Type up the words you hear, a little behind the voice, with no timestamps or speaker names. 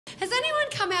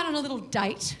come out on a little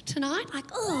date tonight? Like,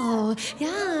 oh,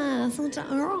 yeah,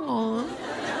 oh.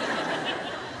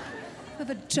 Have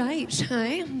a date,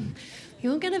 hey?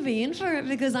 You're going to be in for it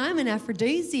because I'm an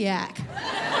aphrodisiac.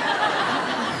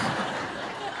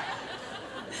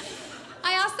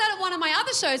 I asked that at one of my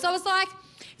other shows. I was like,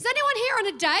 is anyone here on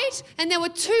a date? And there were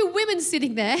 2 women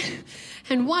sitting there,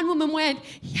 and one woman went,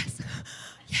 yes,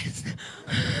 yes.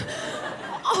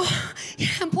 Oh, yeah,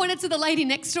 and pointed to the lady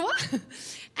next to her.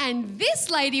 And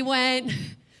this lady went,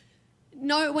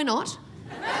 no, we're not.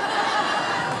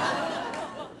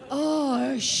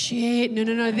 Oh, shit,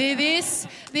 no, this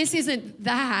isn't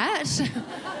that.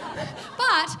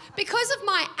 But because of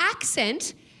my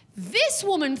accent, this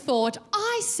woman thought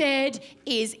I said,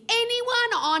 is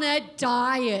anyone on a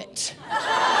diet?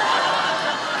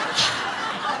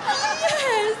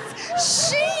 Yes,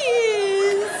 she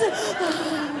is.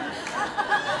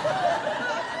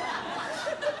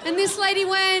 And this lady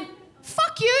went,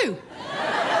 fuck you.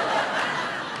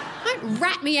 Don't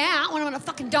rat me out when I'm on a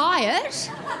fucking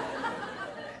diet.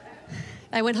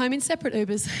 They went home in separate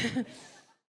Ubers.